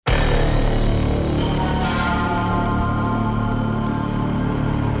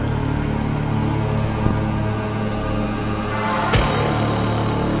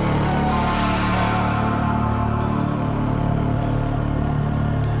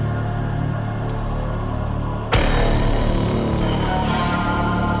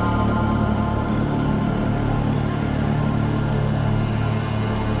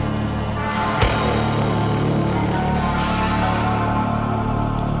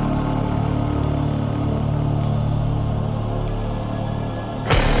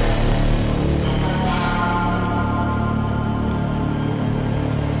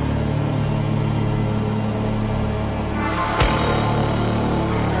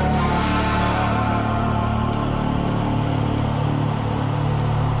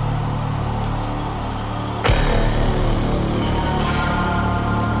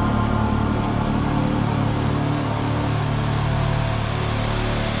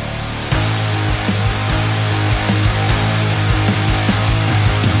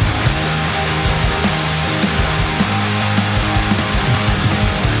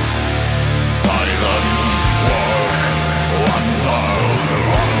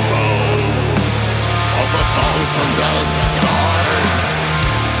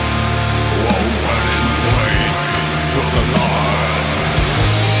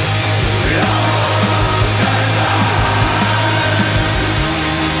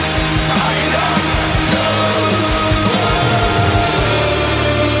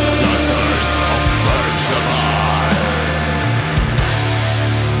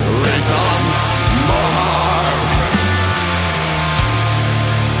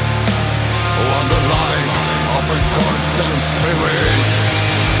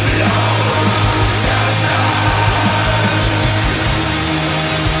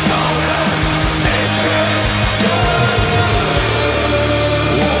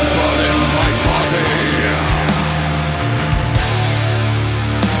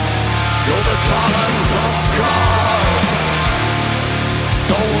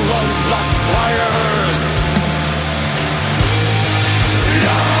Fires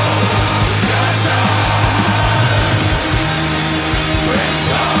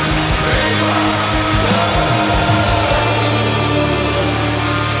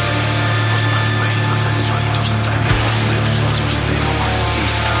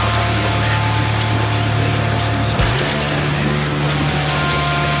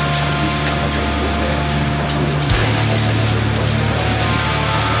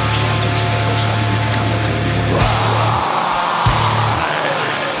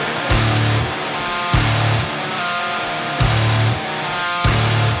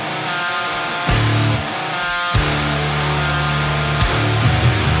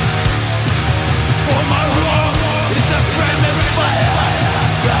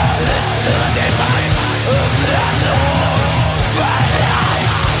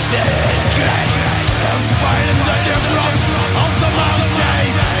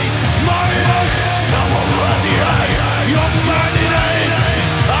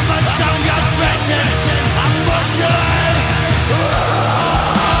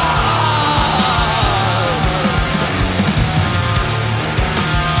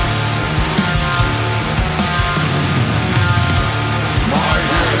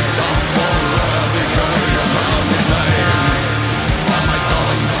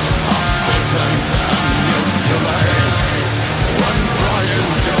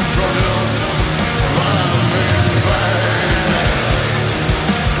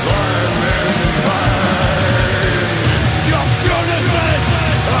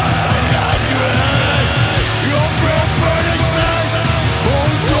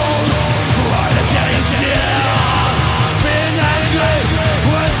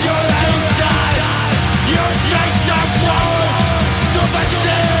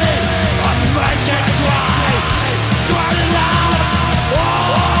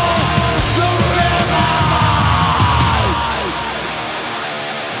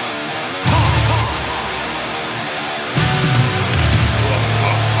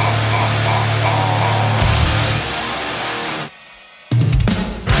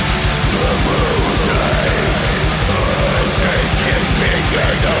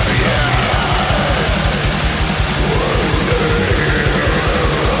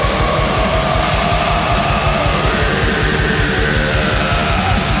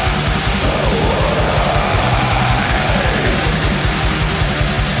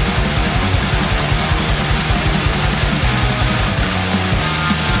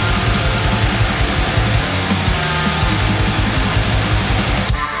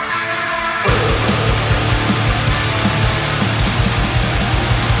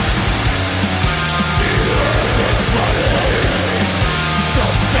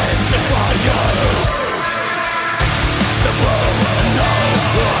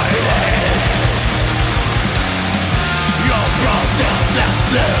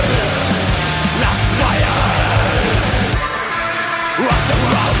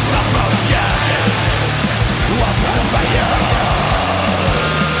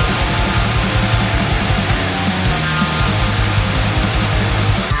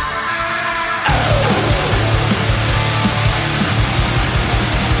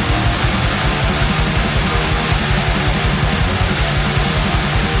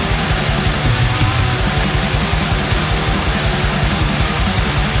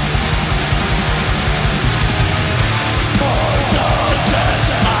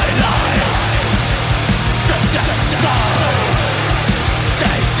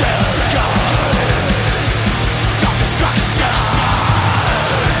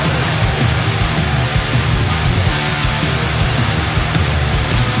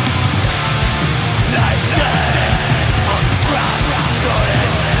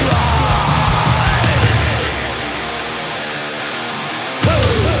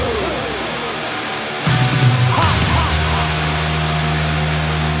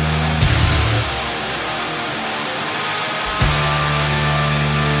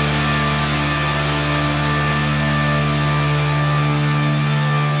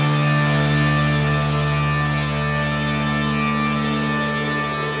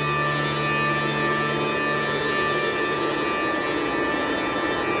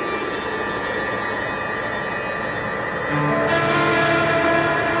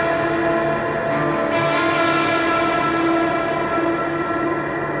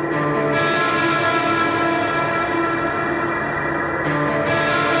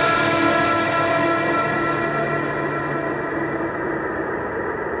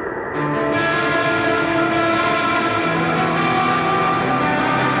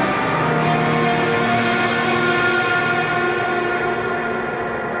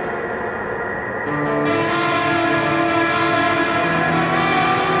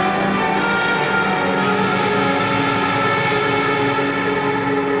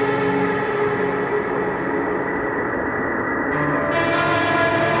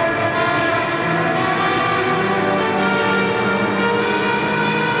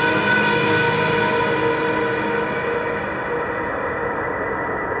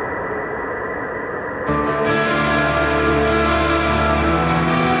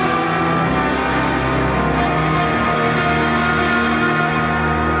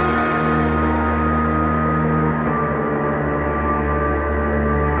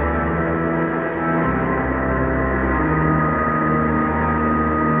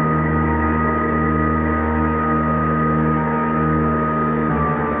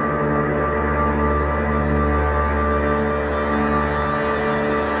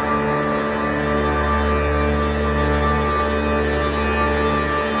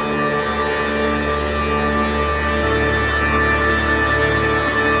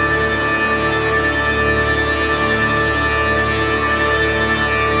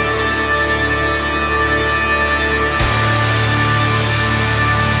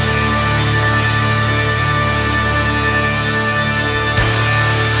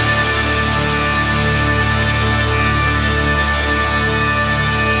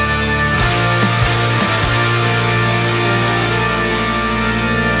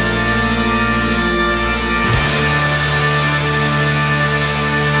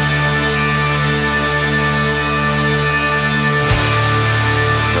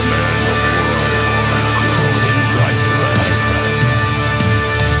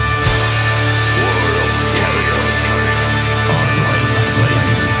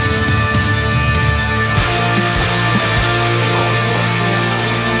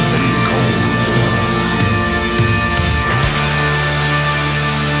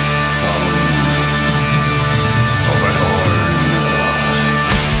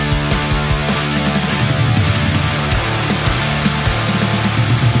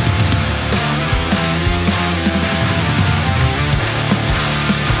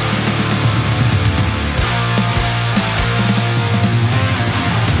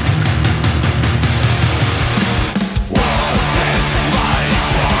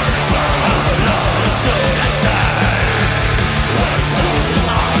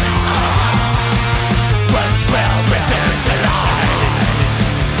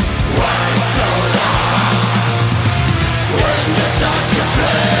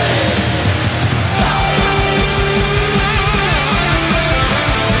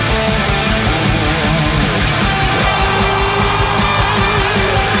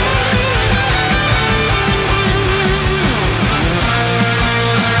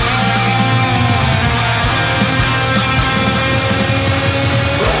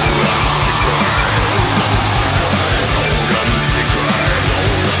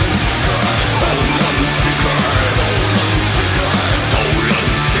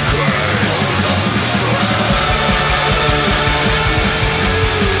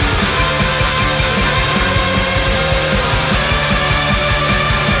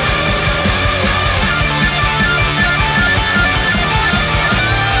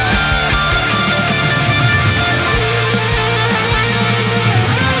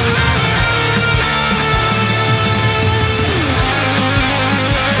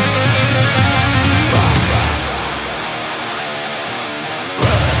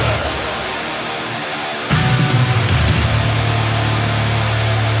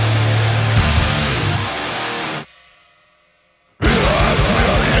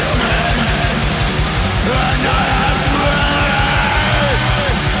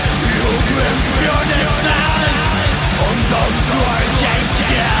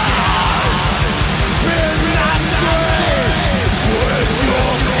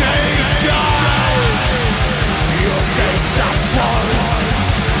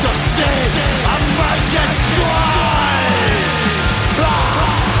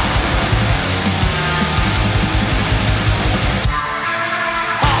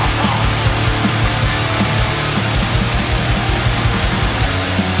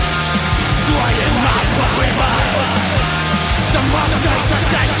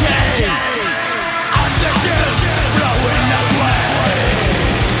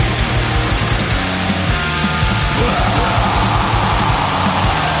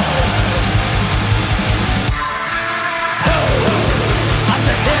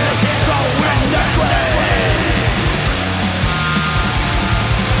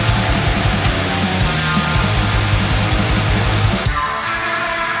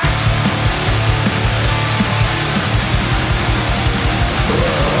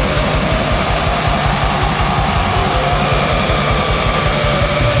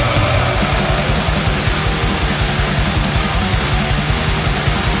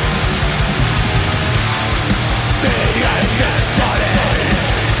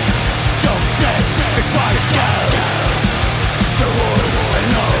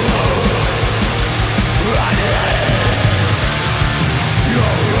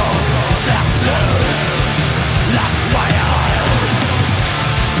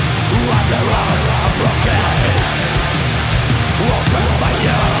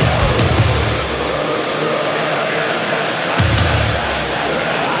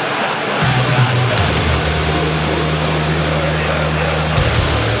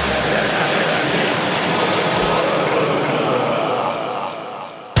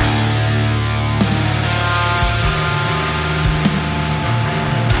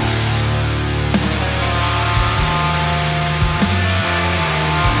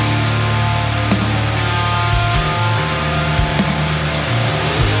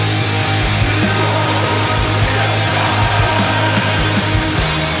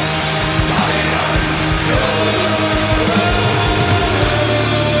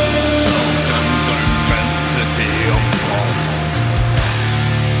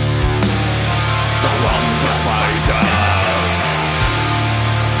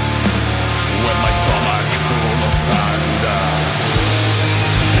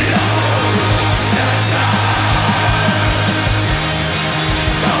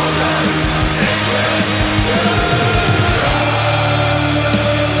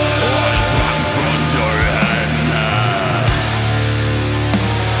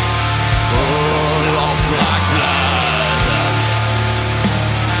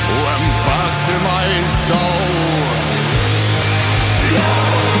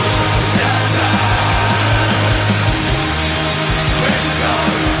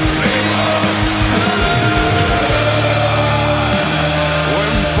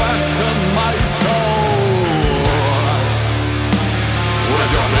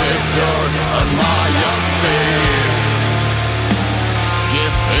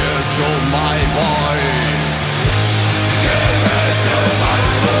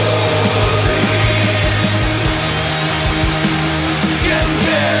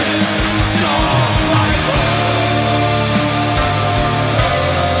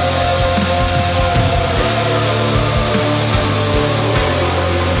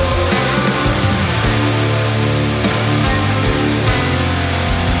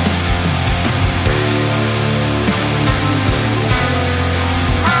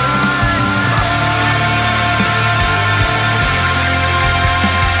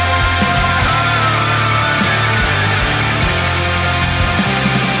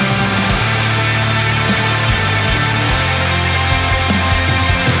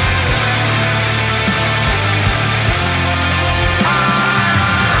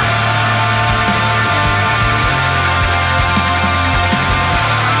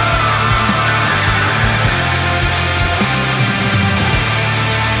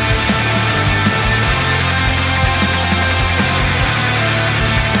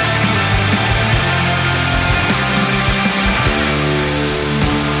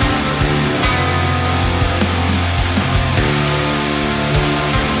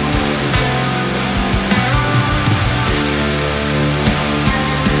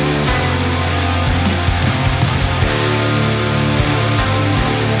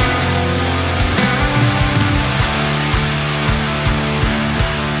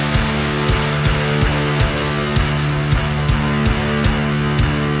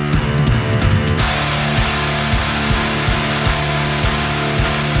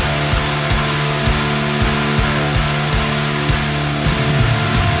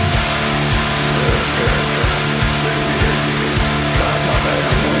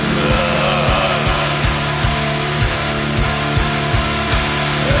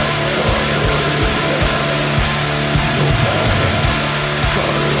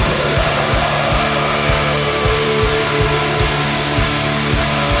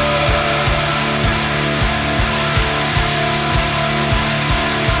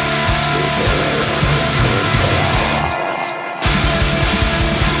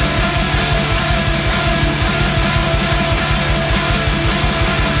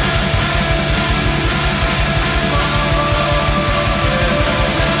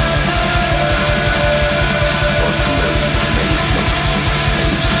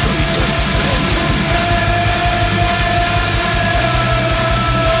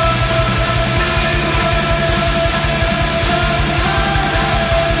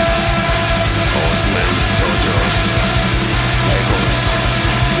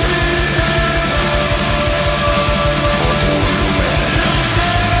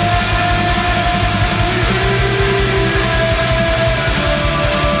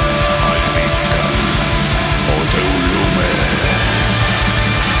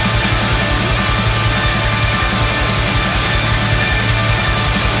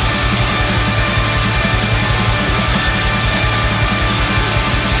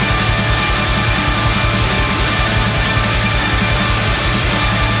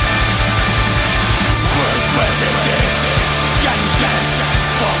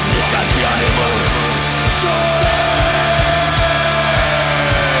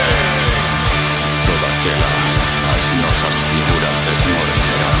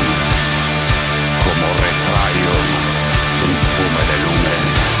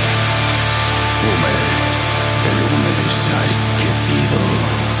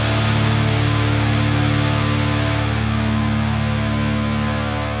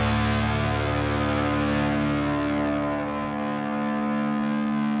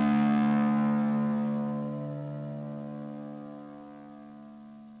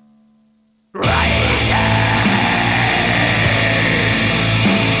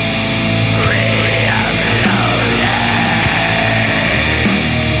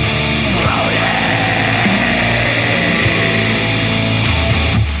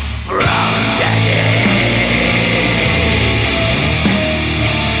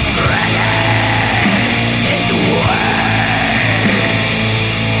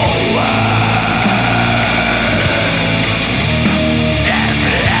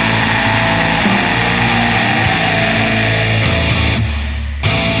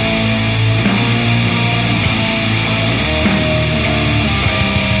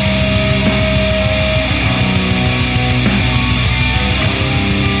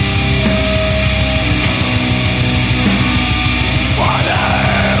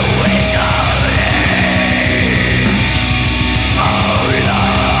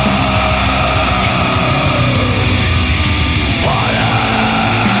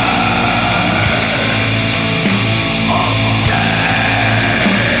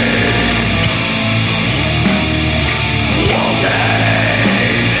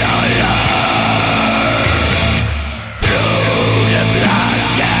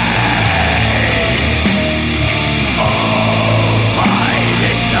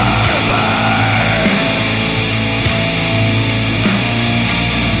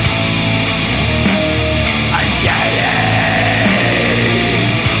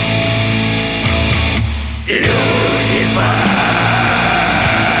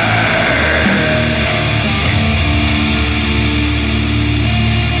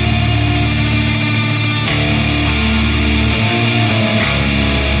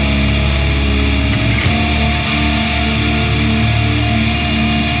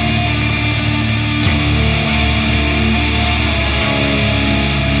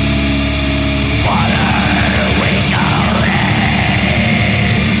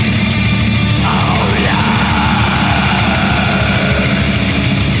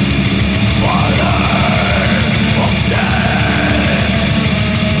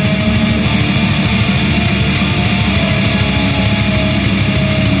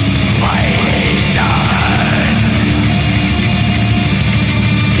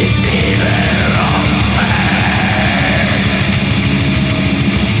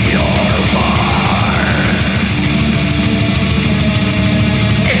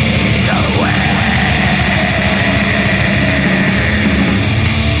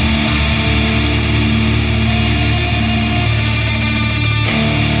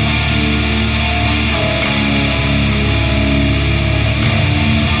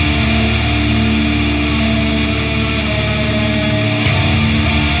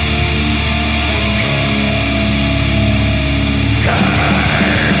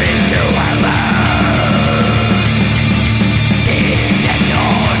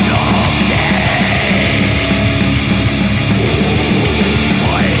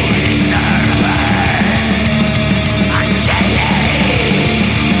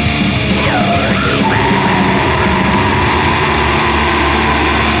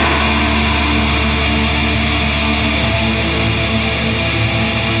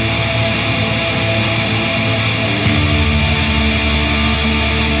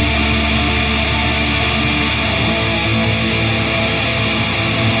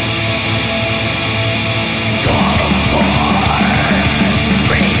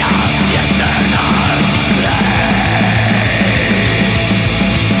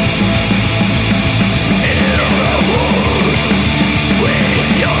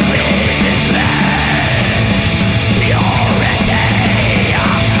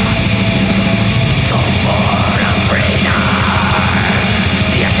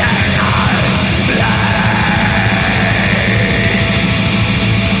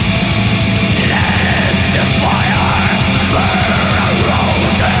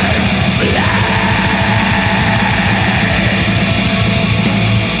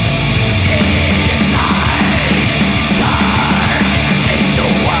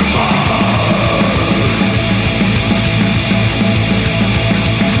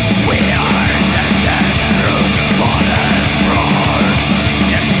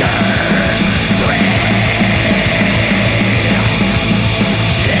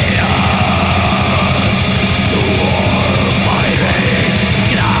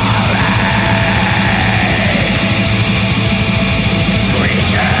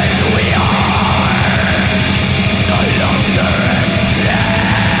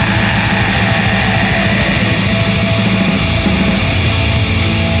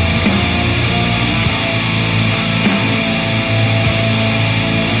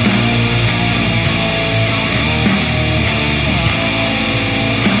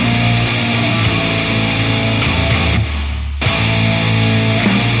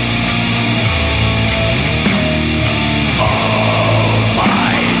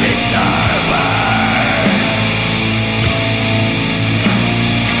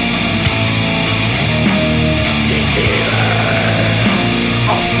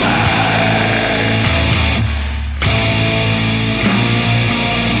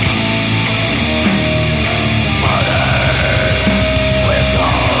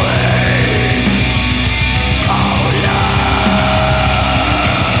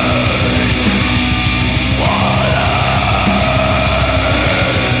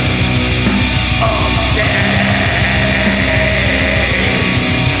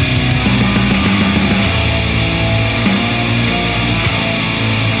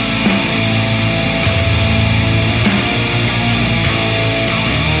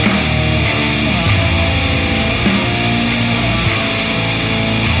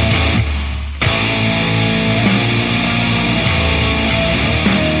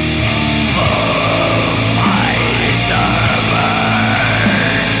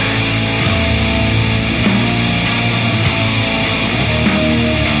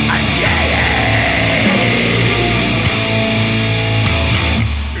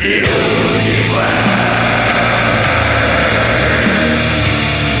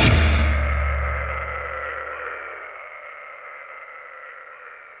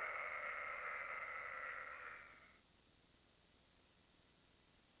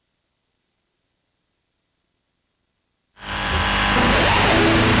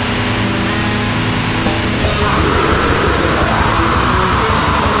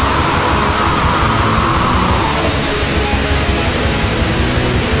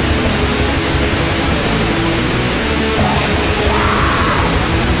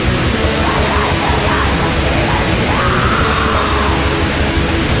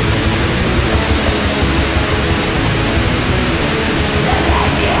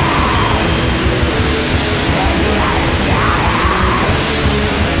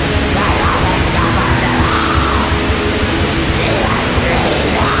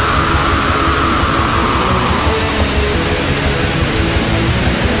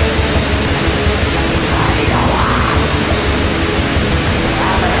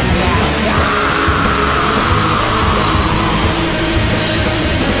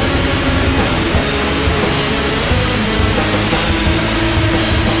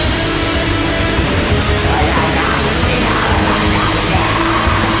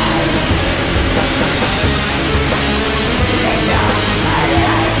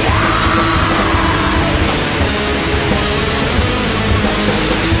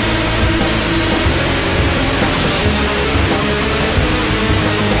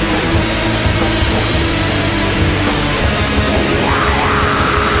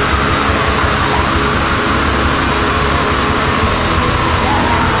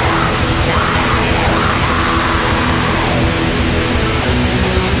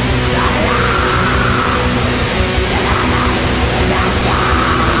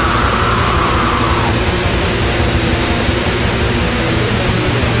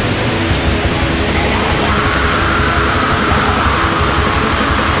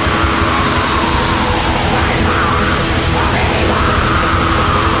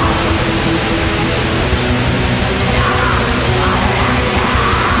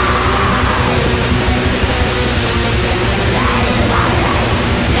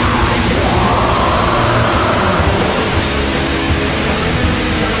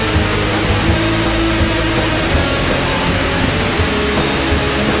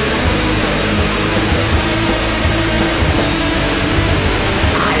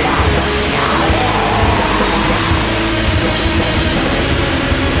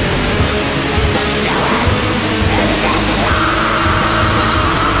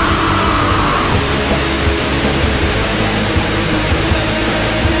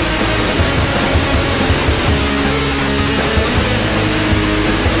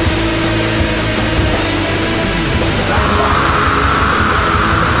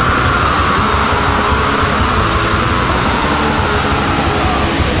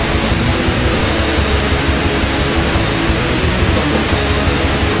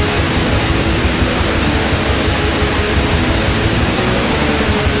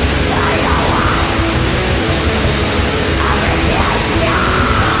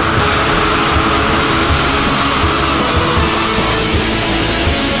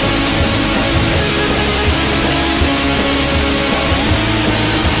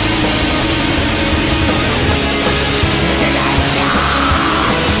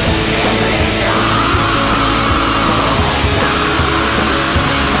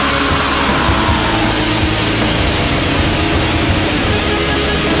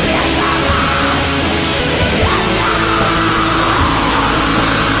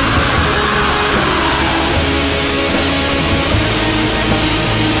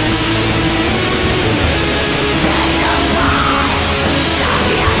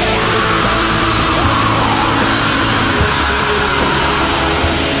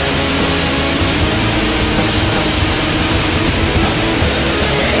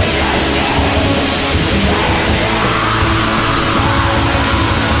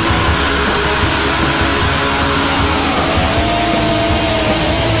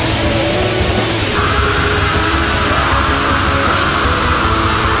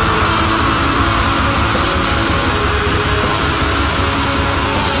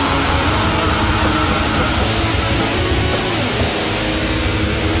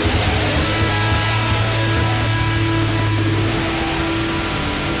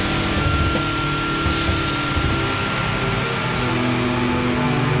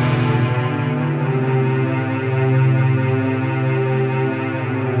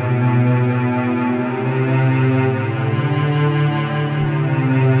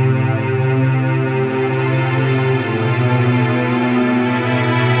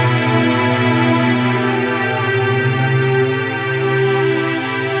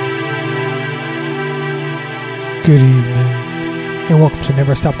Good evening, and welcome to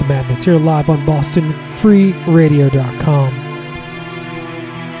Never Stop the Madness, here live on BostonFreeRadio.com.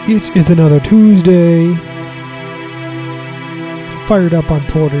 It is another Tuesday, fired up on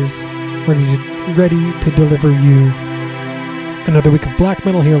porters, ready to deliver you another week of black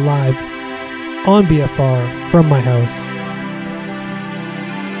metal here live on BFR from my house,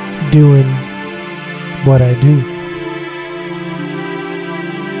 doing what I do.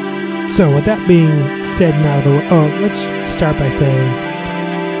 So with that being said, now let's start by saying,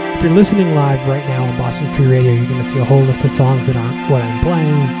 if you're listening live right now on Boston Free Radio, you're going to see a whole list of songs that aren't what I'm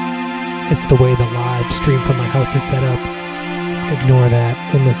playing. It's the way the live stream from my house is set up. Ignore that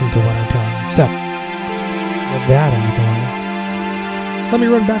and listen to what I'm telling you. So, with that out of the way, let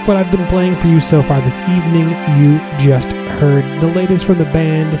me run back what I've been playing for you so far this evening. You just heard the latest from the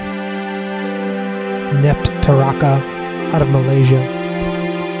band Neft Taraka out of Malaysia.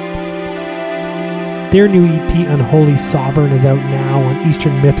 Their new EP, Unholy Sovereign, is out now on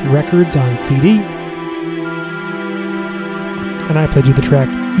Eastern Myth Records on CD. And I played you the track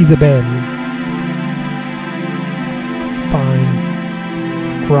Isabel. Some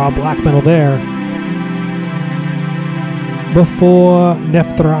fine raw black metal there. Before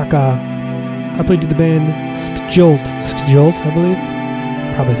Neftaraka, I played you the band Skjolt, I believe.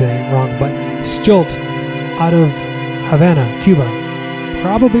 Probably saying it wrong, but Skjolt out of Havana, Cuba.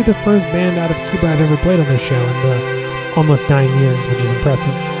 Probably the first band out of Cuba I've ever played on this show in the almost 9 years, which is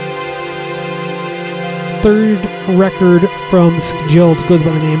impressive. Third record from Skjolt goes by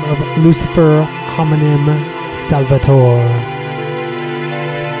the name of Lucifer Homonym Salvator.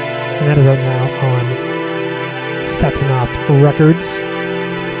 And that is out now on Satanath Records.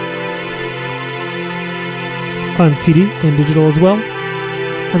 On CD and digital as well.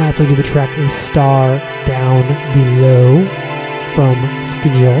 And I played you the track A Star Down Below from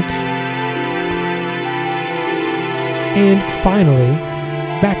Skjolt. And finally,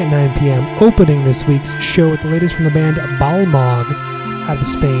 back at 9 p.m., opening this week's show with the latest from the band Balmog out of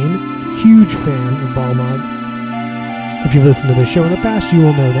Spain. Huge fan of Balmog. If you've listened to the show in the past, you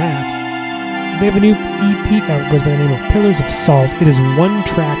will know that. They have a new EP out, goes by the name of Pillars of Salt. It is one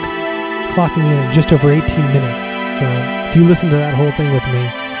track, clocking in at just over 18 minutes. So if you listen to that whole thing with me,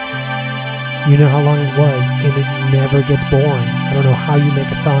 you know how long it was, and it never gets boring. I don't know how you make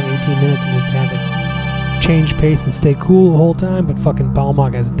a song 18 minutes and just have it change pace and stay cool the whole time, but fucking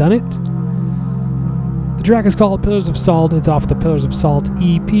Balmog has done it. The track is called Pillars of Salt. It's off the Pillars of Salt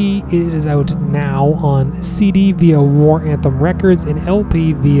EP. It is out now on CD via War Anthem Records and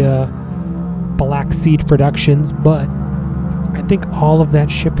LP via Black Seed Productions, but I think all of that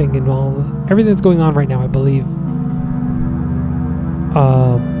shipping and everything that's going on right now, I believe,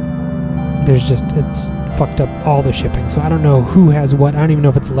 it's fucked up all the shipping. So I don't know who has what. I don't even know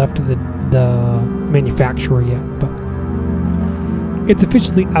if it's left to the manufacturer yet, but it's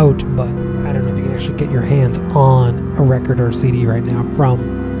officially out, but I don't know if you can actually get your hands on a record or a CD right now from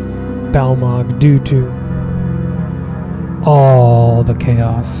Balmog due to all the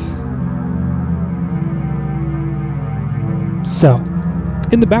chaos. So,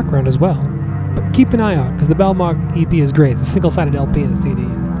 in the background as well, but keep an eye out, because the Balmog EP is great. It's a single-sided LP and a CD.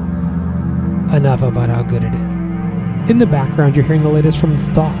 Enough about how good it is. In the background, you're hearing the latest from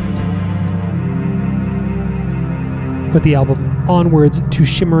Thoth with the album Onwards to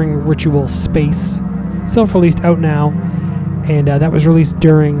Shimmering Ritual Space, self-released, out now, and that was released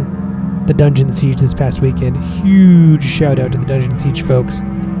during the Dungeon Siege this past weekend. Huge shout out to the Dungeon Siege folks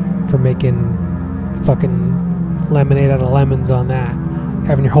for making fucking lemonade out of lemons on that,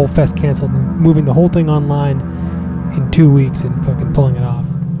 having your whole fest canceled and moving the whole thing online in 2 weeks and fucking pulling it off.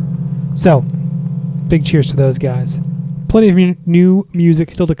 So, big cheers to those guys. Plenty of new music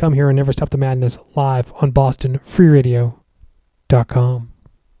still to come here on Never Stop the Madness live on BostonFreeRadio.com.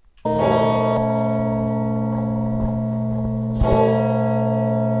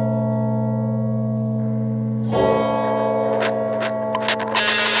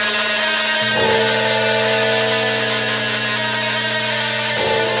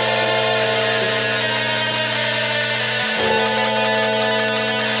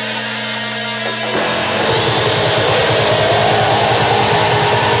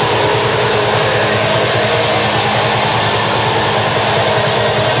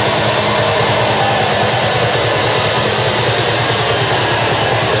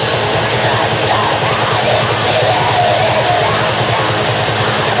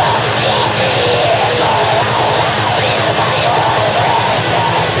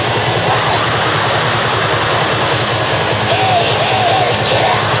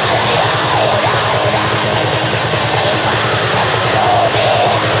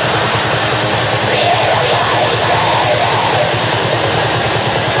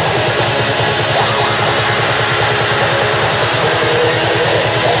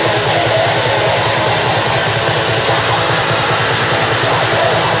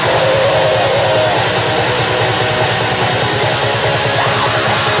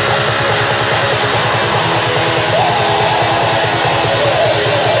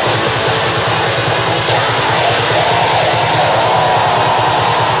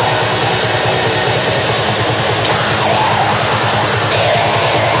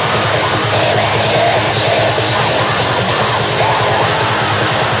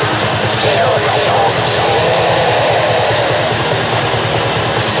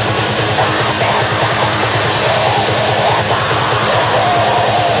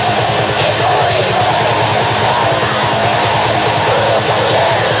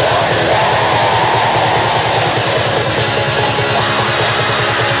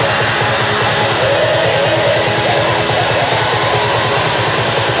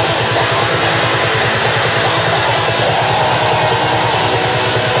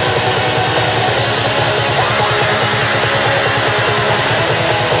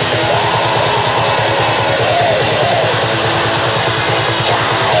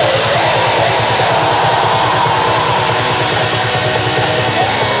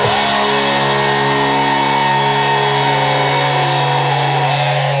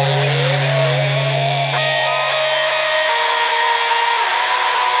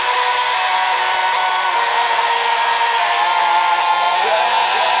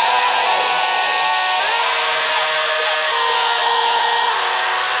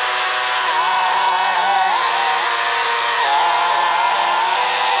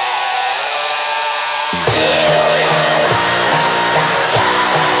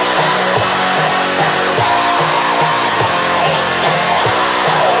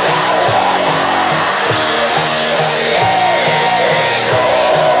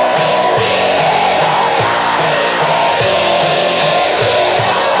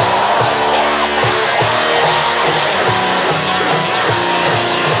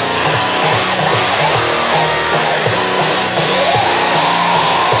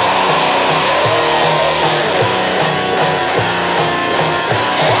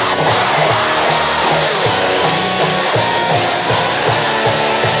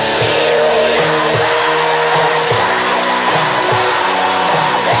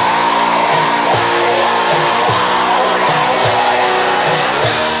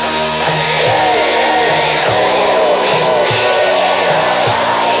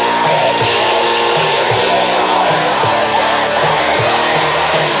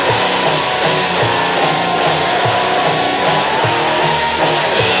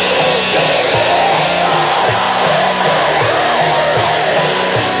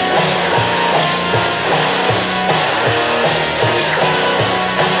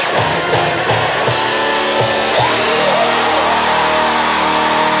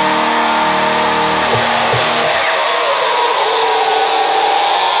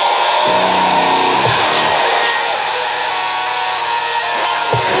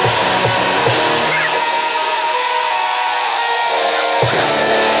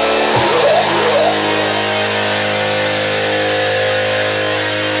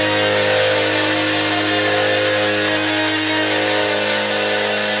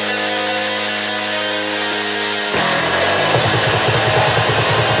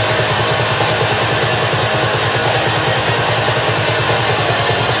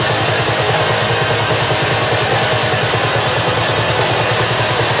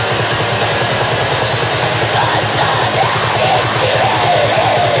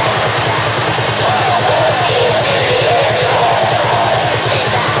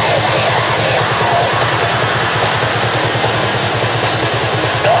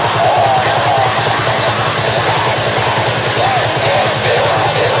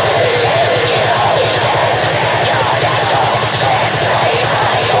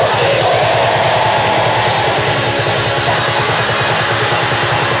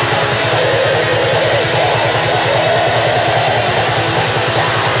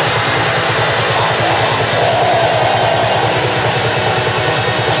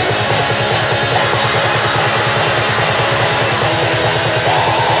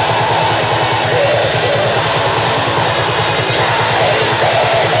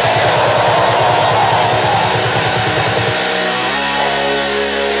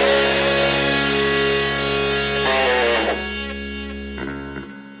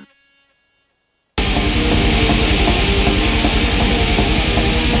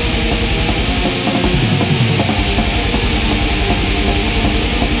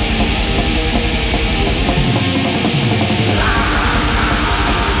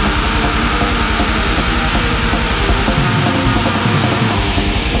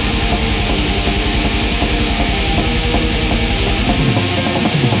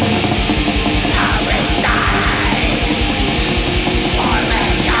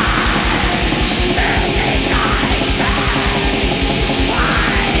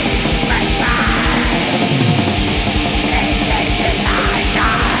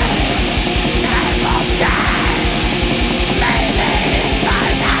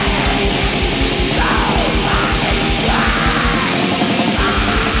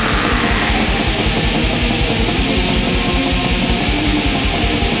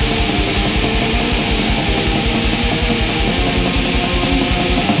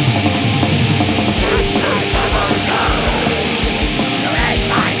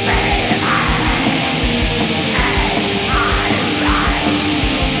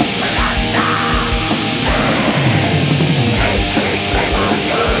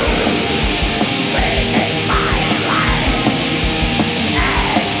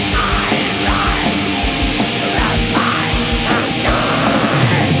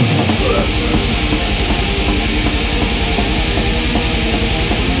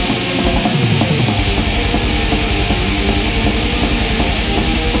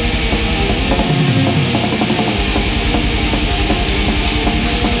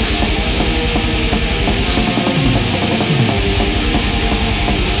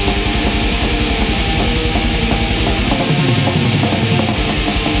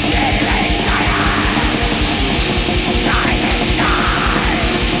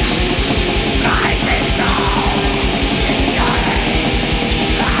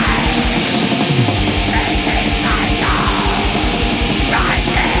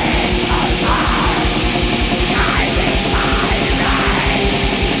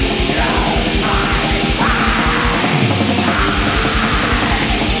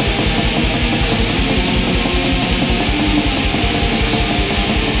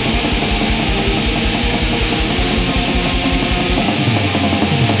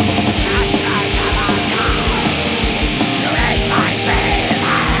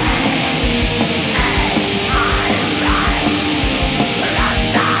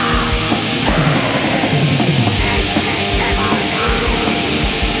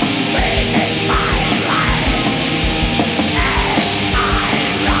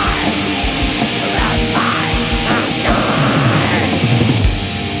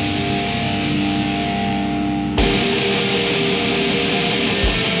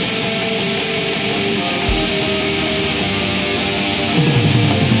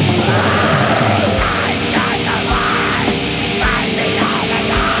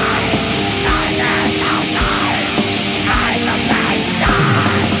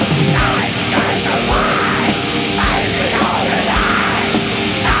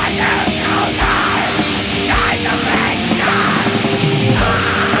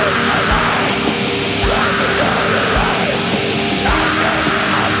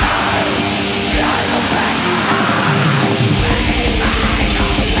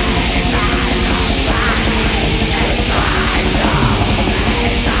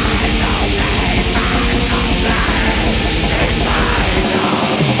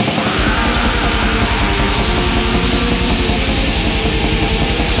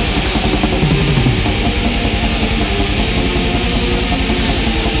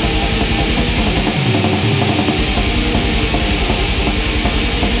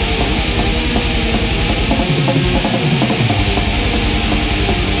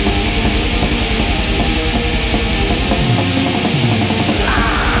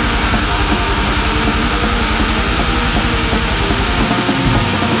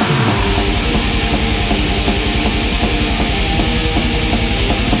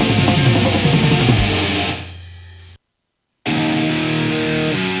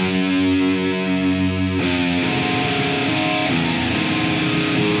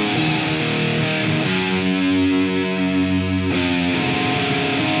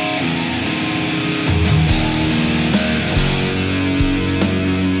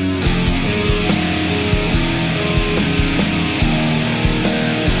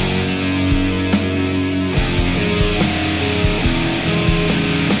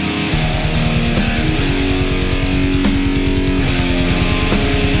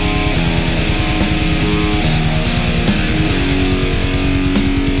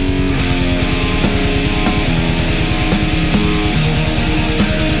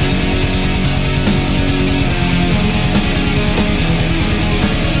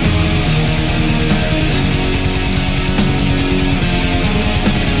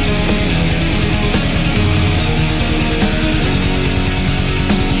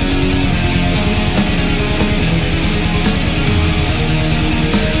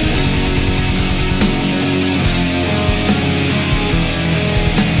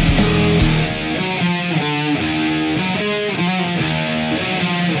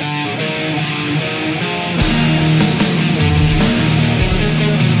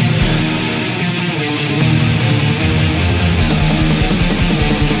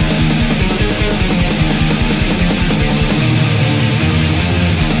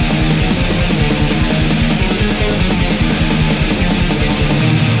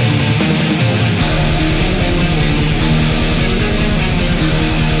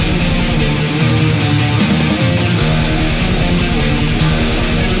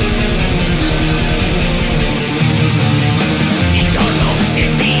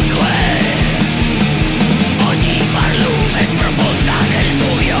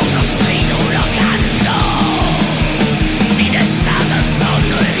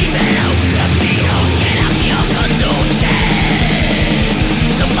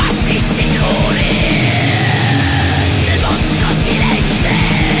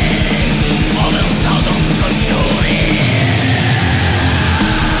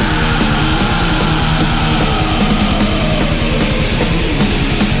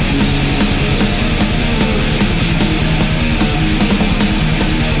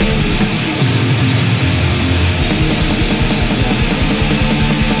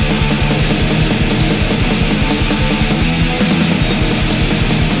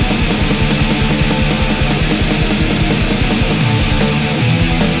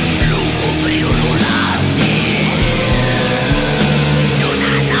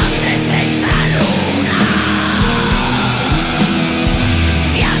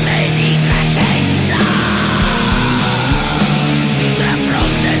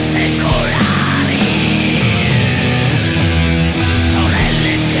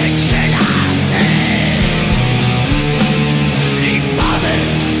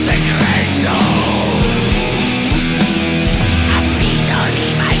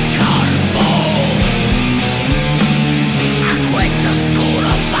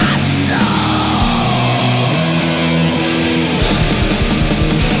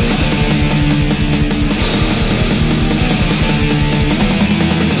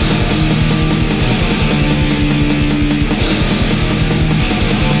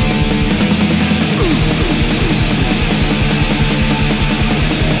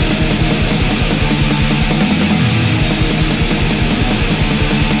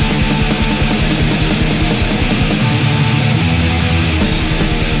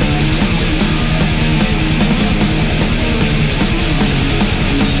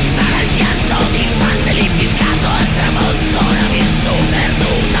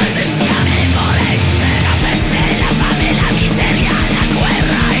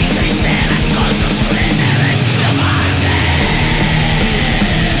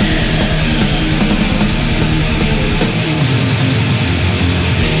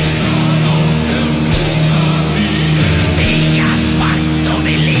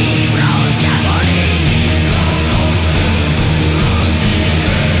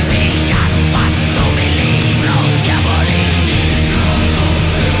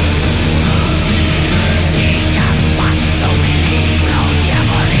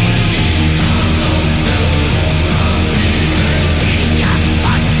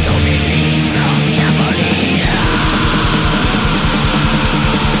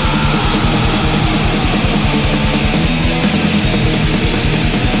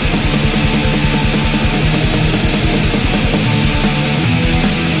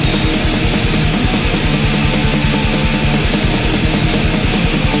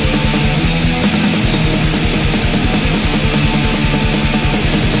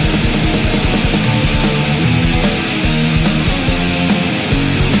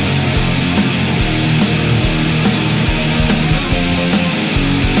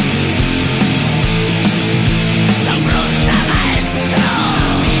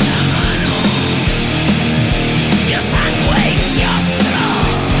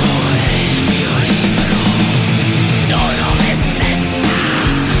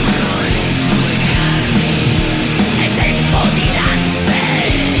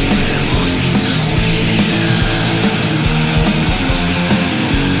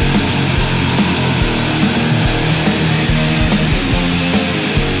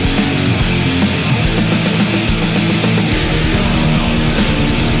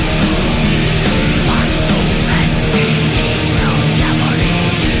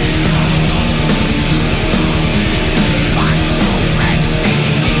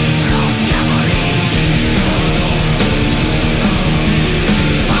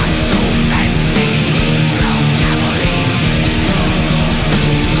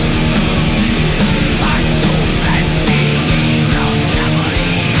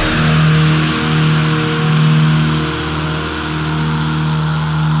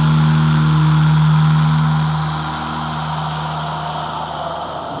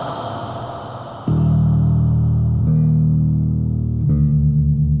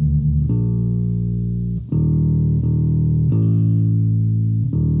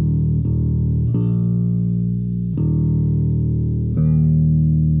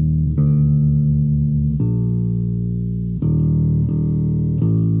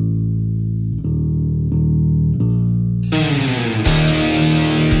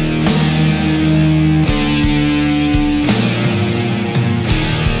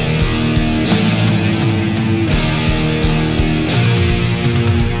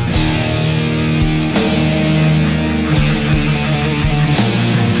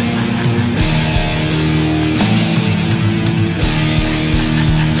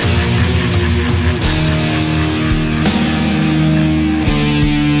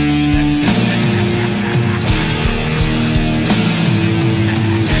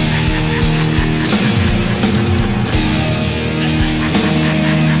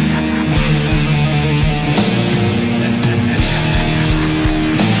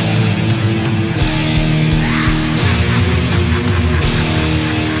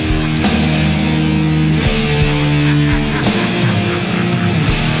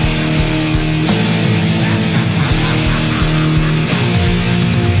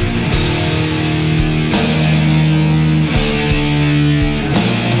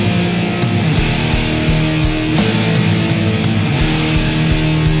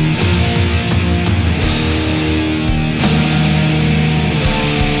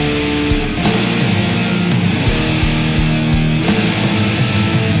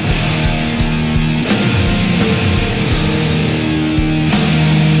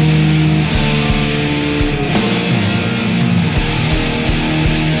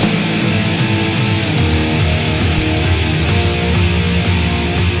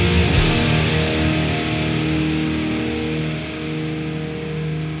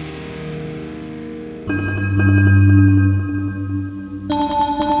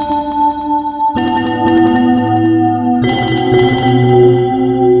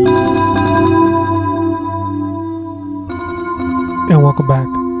 And welcome back.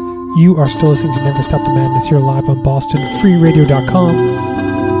 You are still listening to Never Stop the Madness here live on BostonFreeRadio.com.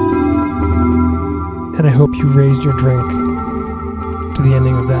 And I hope you raised your drink to the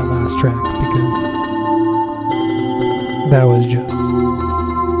ending of that last track, because that was just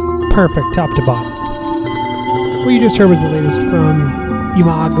perfect top to bottom. What you just heard was the latest from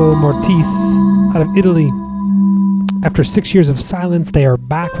Imago Mortis out of Italy. After 6 years of silence, they are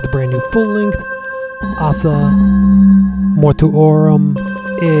back with a brand new full-length Assa Mortuorum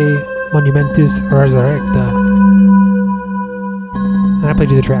e Monumentis Resurrecta. And I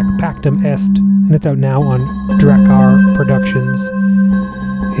played you the track Pactum Est, and it's out now on Drakkar Productions,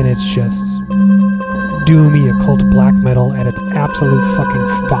 and it's just doomy occult black metal at its absolute fucking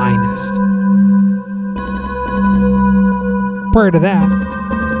finest. Prior to that,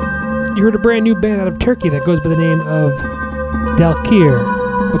 you heard a brand new band out of Turkey that goes by the name of Delkir,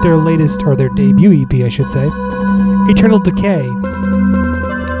 with their latest, or their debut EP I should say, Eternal Decay.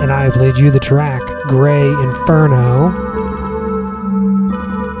 And I played you the track Grey Inferno.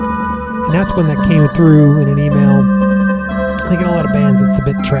 And that's one that came through in an email. I get a lot of bands that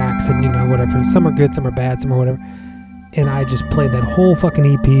submit tracks and, whatever. Some are good, some are bad, some are whatever. And I just played that whole fucking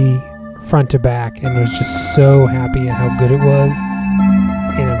EP front to back and was just so happy at how good it was.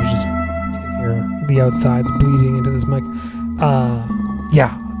 And it was just, you can hear the outsides bleeding into this mic.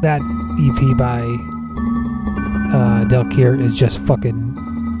 Yeah, that EP by Delkir is just fucking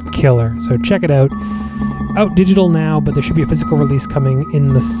killer. So check it out. Out digital now, but there should be a physical release coming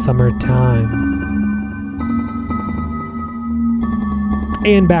in the summertime.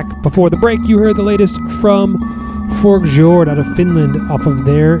 And back before the break, you heard the latest from Forgjord out of Finland off of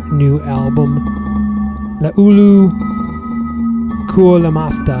their new album Laulu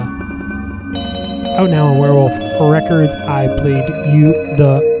Kuolemasta. Out now on Werewolf Records. I played you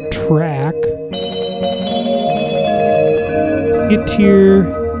the track Itir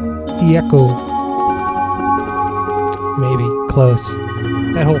Ieko. Maybe. Close.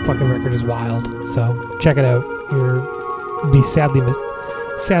 That whole fucking record is wild. So check it out. You'll be sadly a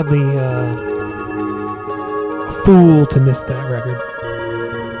fool to miss that record.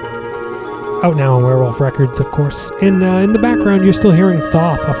 Out now on Werewolf Records, of course. And in the background, you're still hearing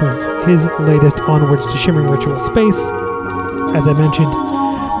Thoth off of his latest Onwards to Shimmering Ritual Space. As I mentioned,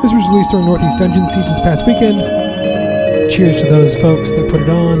 this was released during Northeast Dungeon Siege this past weekend. Cheers to those folks that put it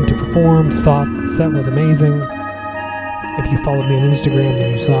on, to perform. Thoth's set was amazing. If you followed me on Instagram,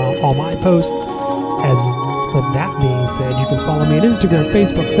 then you saw all my posts. As with that being said, you can follow me on Instagram,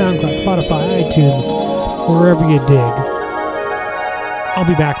 Facebook, SoundCloud, Spotify, iTunes, wherever you dig. I'll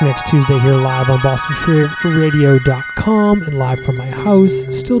be back next Tuesday here live on BostonFreeRadio.com and live from my house.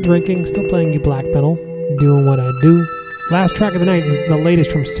 Still drinking, still playing you black metal, doing what I do. Last track of the night is the latest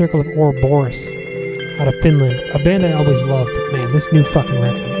from Circle of Ouroboros out of Finland. A band I always loved, but man, this new fucking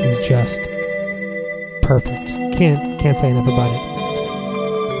record is just perfect. Can't say enough about it.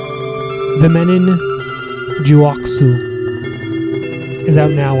 Vemenen Juoksu is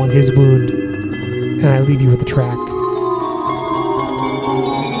out now on His Wound, and I leave you with the track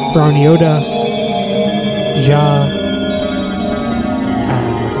Fraunioda Ja. I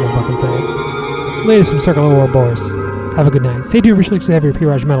don't know what fucking say it. Latest from Circle of Ouroboros. Have a good night. Stay tuned for Shlix Heavier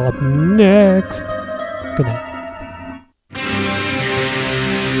Pirage Metal up next. Good night.